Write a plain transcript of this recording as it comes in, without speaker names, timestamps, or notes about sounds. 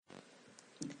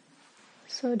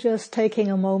So just taking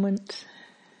a moment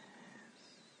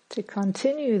to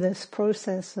continue this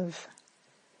process of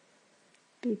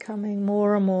becoming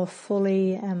more and more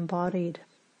fully embodied.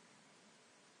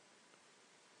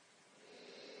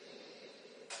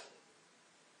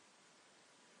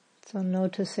 So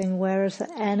noticing where is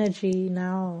the energy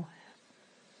now.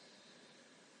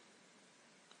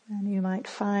 And you might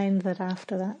find that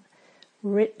after that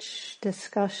rich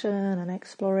discussion and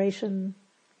exploration,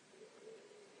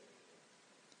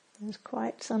 there's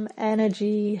quite some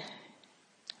energy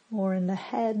more in the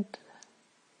head,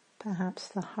 perhaps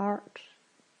the heart.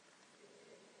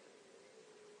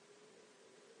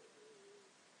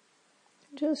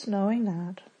 Just knowing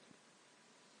that.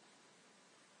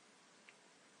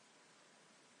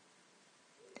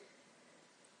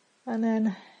 And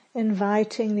then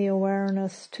inviting the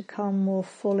awareness to come more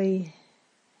fully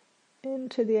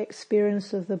into the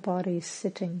experience of the body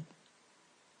sitting.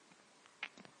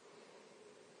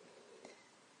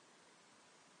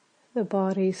 The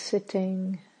body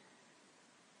sitting,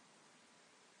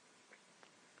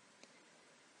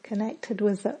 connected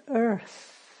with the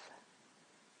earth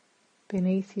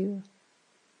beneath you.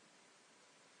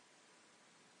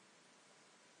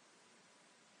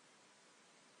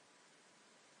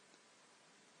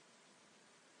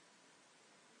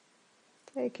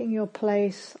 Taking your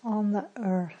place on the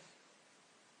earth.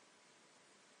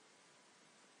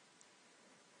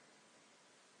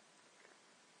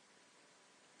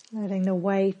 Letting the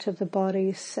weight of the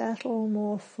body settle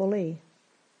more fully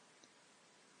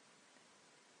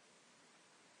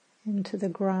into the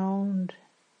ground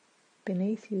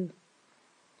beneath you.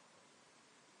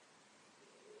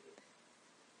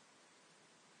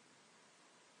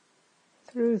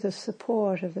 Through the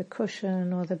support of the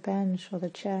cushion or the bench or the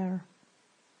chair.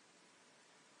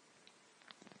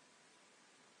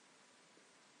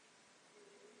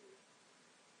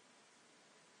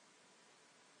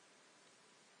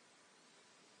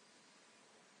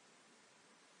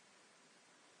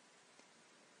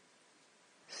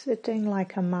 Sitting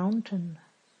like a mountain,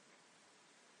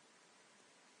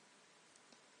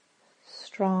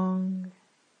 strong,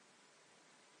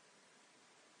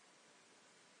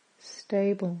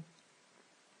 stable,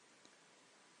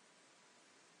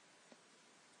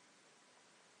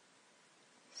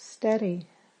 steady,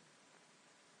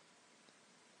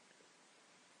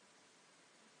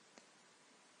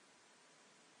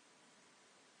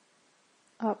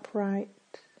 upright,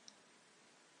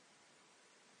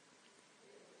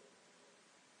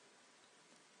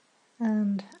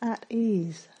 and at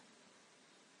ease.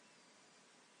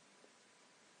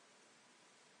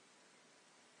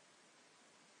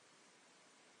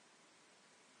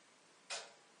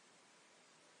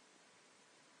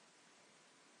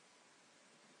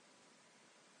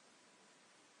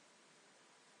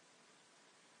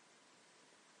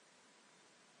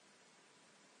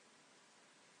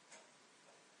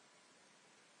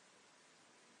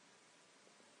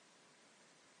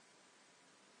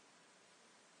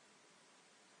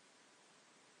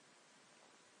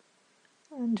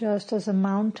 And just as a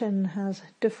mountain has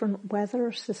different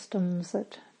weather systems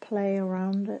that play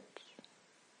around it,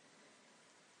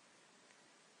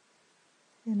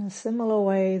 in a similar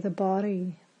way the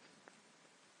body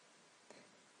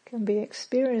can be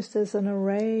experienced as an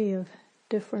array of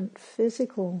different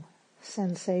physical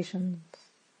sensations.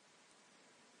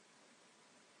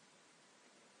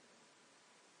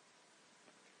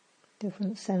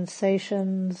 Different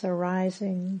sensations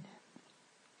arising,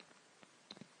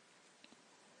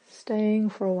 staying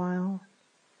for a while,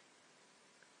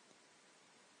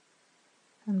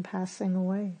 and passing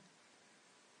away.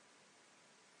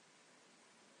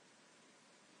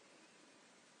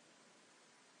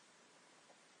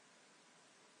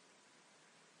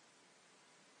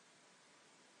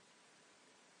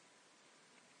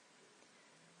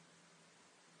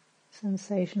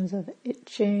 Sensations of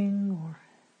itching or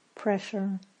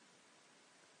pressure,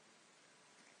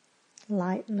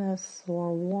 lightness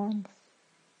or warmth,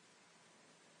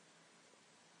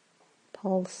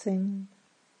 pulsing,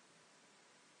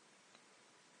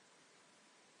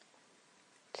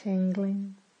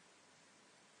 tingling,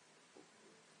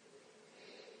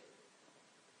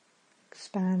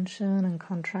 expansion and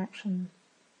contraction.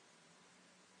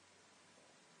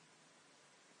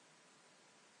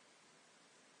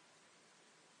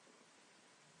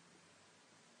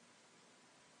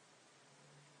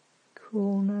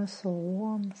 Coolness or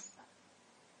warmth.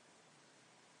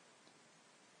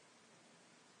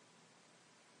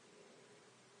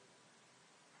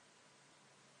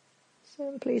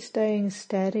 Simply staying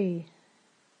steady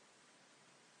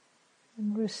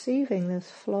and receiving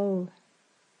this flow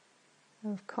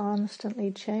of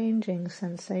constantly changing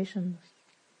sensations.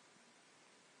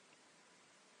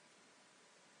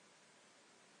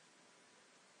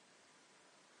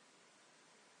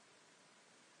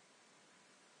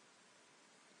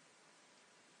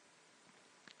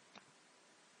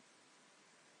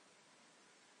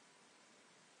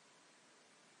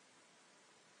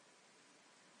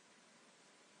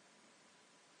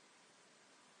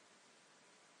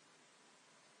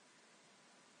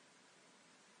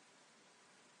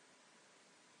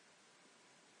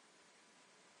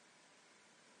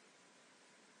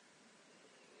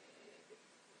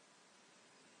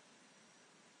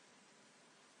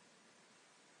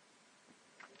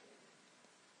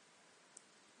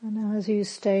 And now as you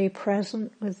stay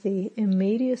present with the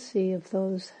immediacy of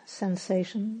those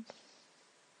sensations,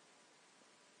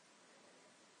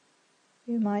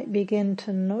 you might begin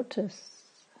to notice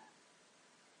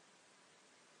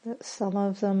that some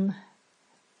of them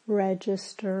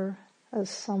register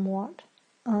as somewhat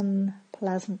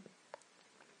unpleasant.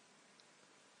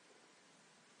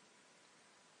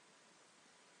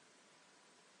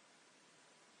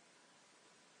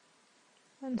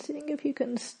 And seeing if you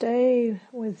can stay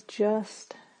with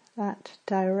just that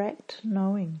direct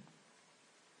knowing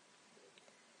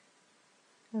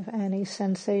of any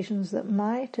sensations that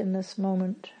might in this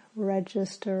moment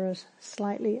register as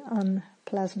slightly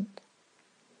unpleasant,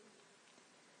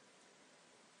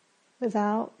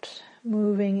 without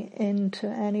moving into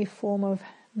any form of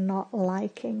not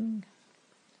liking,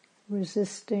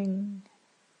 resisting,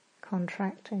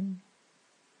 contracting,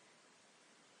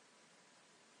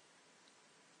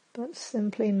 but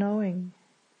simply knowing.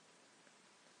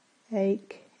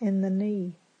 Ache in the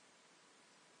knee,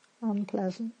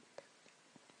 unpleasant.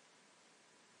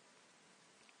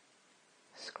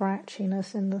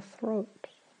 Scratchiness in the throat,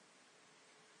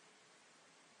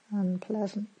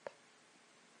 unpleasant.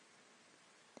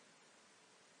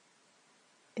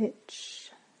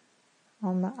 Itch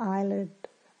on the eyelid,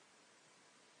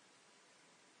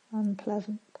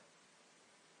 unpleasant.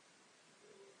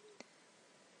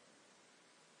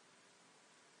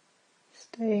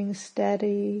 Staying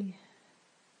steady,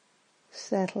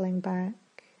 settling back,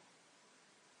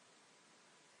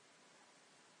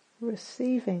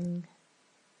 receiving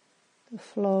the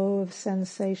flow of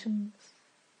sensations,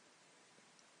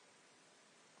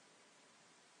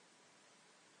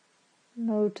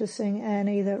 noticing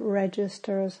any that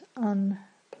register as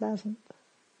unpleasant.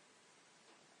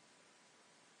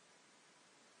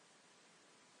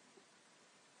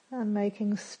 And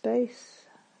making space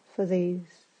for these,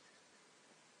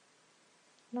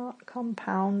 not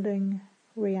compounding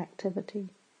reactivity,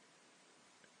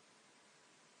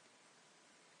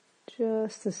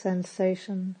 just the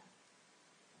sensation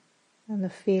and the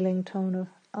feeling tone of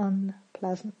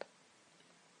unpleasant.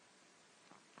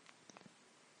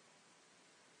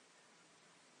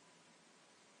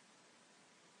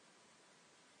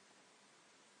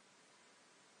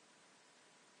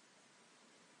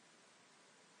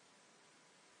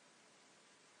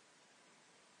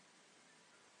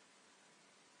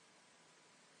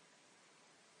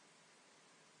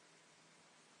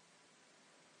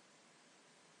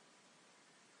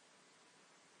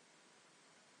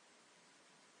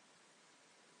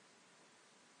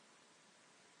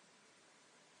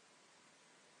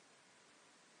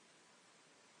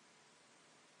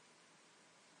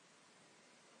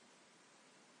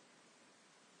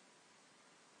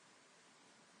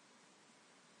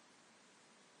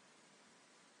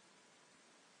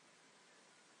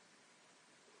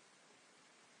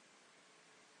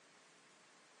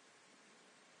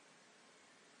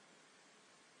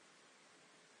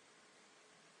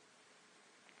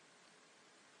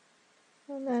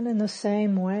 And then in the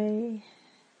same way,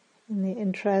 in the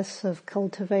interests of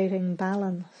cultivating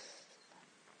balance,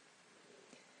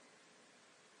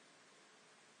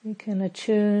 we can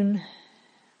attune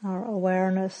our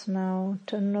awareness now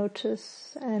to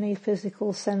notice any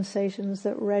physical sensations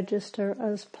that register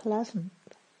as pleasant.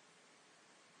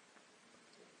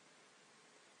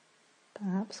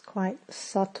 Perhaps quite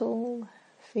subtle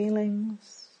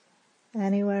feelings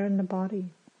anywhere in the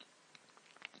body.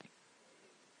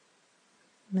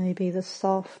 Maybe the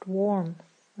soft warmth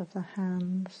of the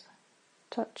hands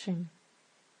touching,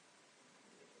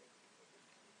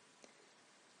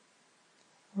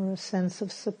 or a sense of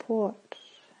support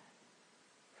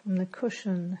from the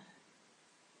cushion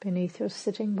beneath your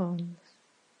sitting bones.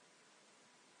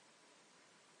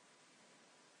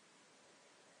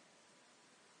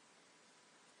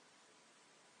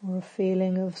 Or a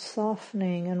feeling of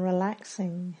softening and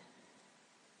relaxing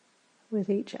with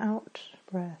each out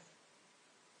breath.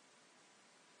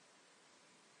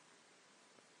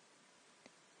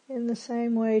 In the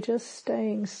same way, just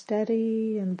staying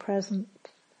steady and present,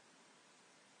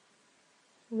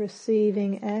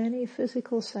 receiving any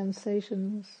physical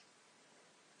sensations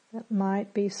that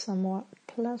might be somewhat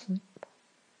pleasant.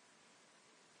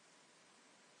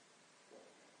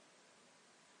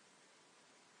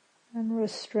 And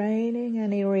restraining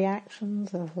any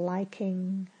reactions of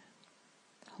liking,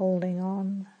 holding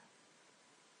on,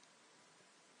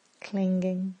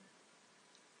 clinging.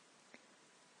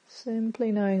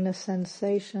 Simply knowing the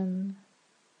sensation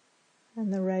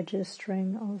and the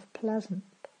registering of pleasant.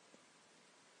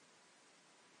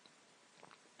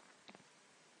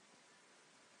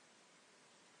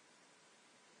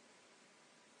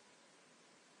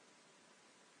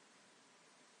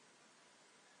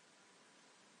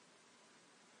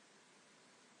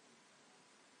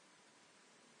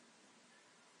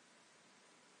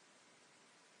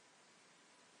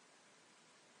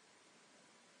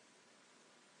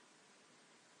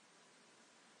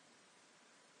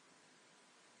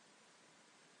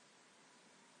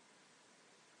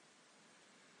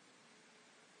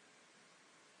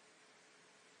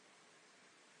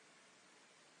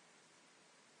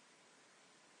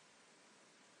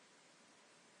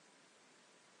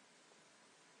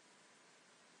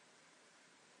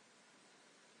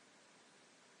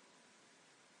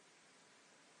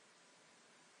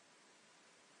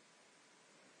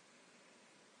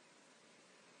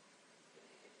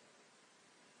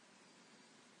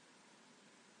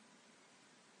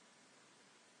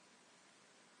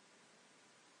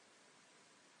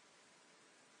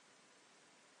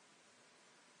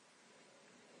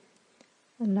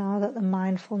 And now that the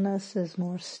mindfulness is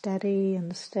more steady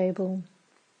and stable,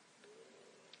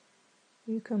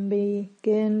 you can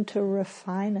begin to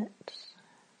refine it,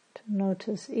 to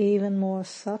notice even more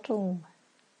subtle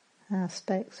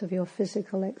aspects of your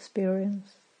physical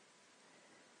experience.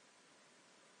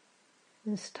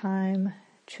 This time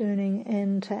tuning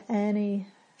into any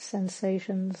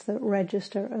sensations that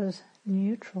register as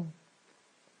neutral,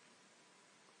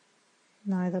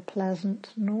 neither pleasant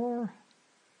nor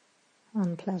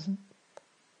unpleasant.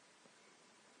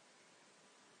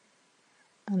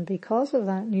 And because of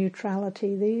that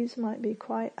neutrality, these might be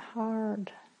quite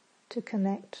hard to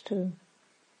connect to.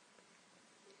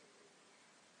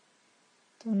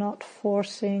 So not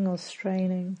forcing or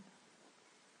straining.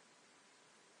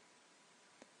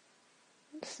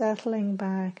 Settling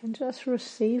back and just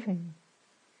receiving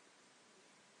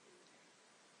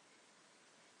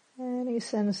any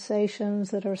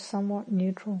sensations that are somewhat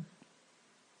neutral.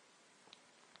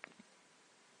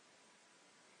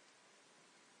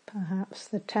 Perhaps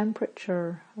the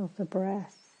temperature of the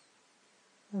breath,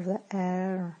 of the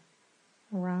air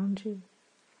around you.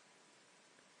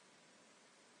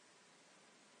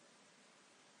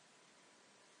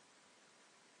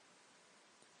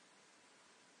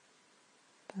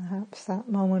 Perhaps that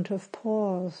moment of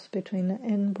pause between the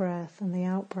in-breath and the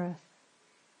out-breath.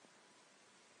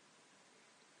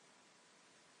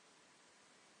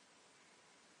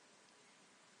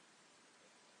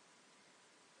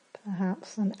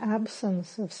 Perhaps an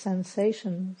absence of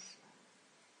sensations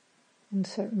in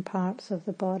certain parts of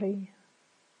the body.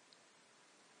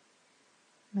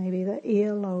 Maybe the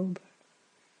earlobe,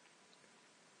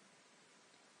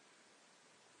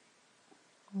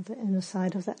 or the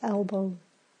inside of the elbow.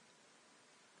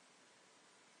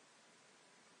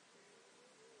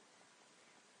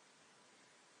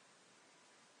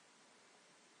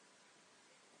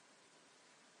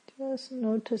 Just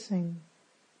noticing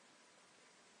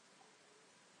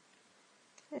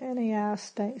any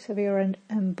aspects of your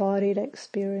embodied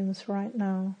experience right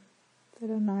now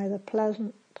that are neither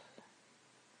pleasant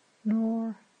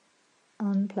nor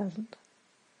unpleasant.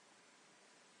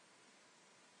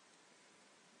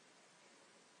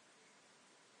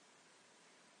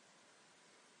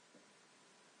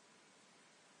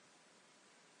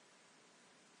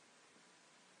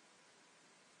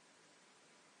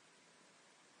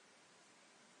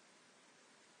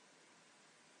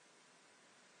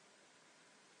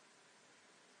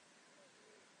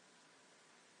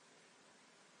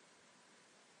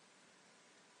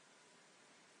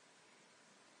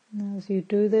 And as you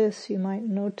do this, you might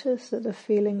notice that the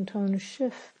feeling tone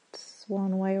shifts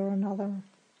one way or another,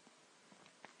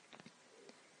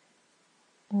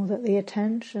 or that the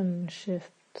attention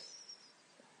shifts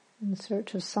in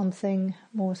search of something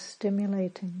more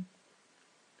stimulating.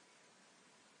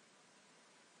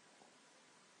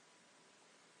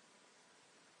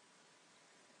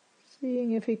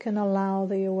 Seeing if you can allow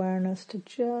the awareness to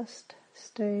just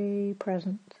stay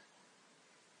present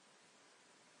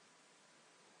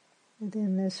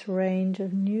within this range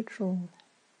of neutral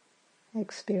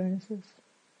experiences.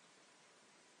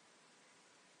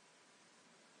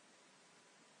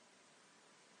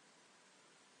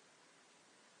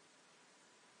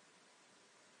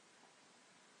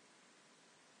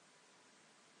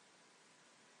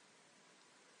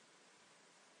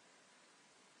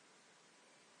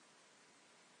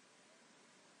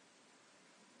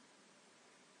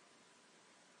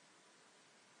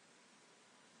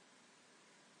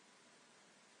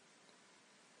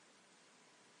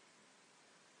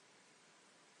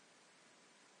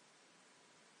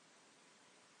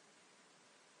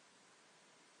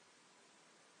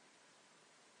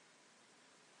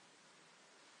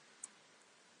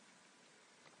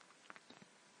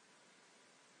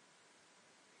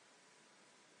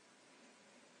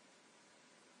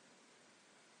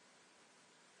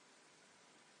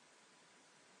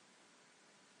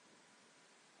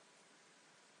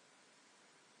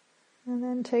 And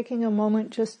then taking a moment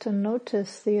just to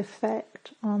notice the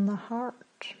effect on the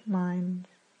heart mind.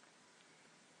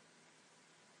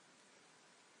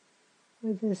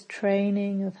 With this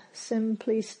training of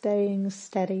simply staying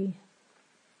steady.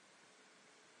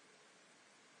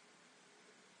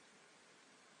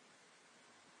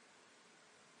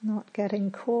 Not getting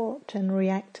caught in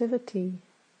reactivity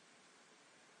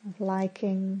of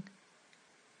liking,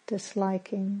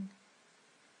 disliking,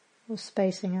 or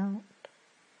spacing out.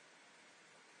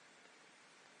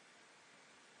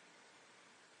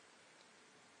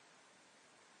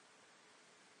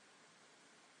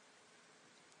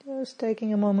 Just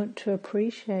taking a moment to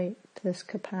appreciate this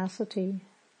capacity.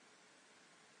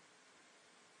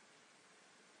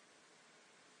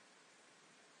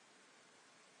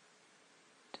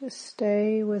 To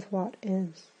stay with what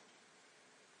is.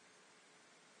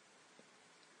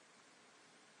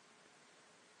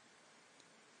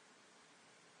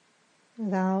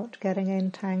 Without getting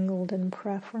entangled in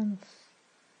preference.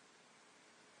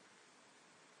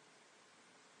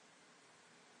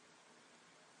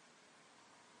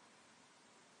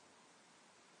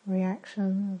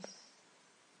 Reactions.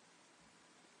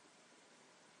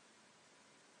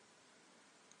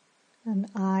 And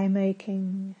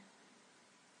I-making.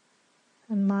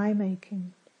 And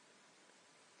my-making.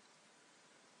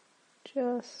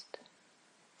 Just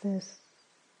this.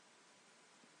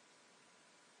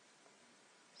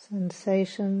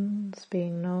 Sensations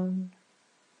being known.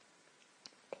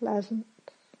 Pleasant,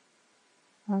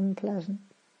 unpleasant,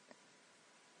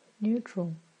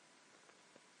 neutral.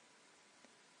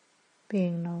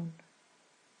 Being known.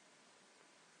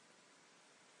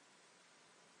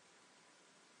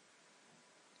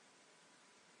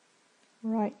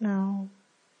 Right now,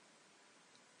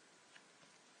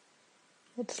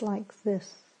 it's like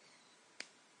this.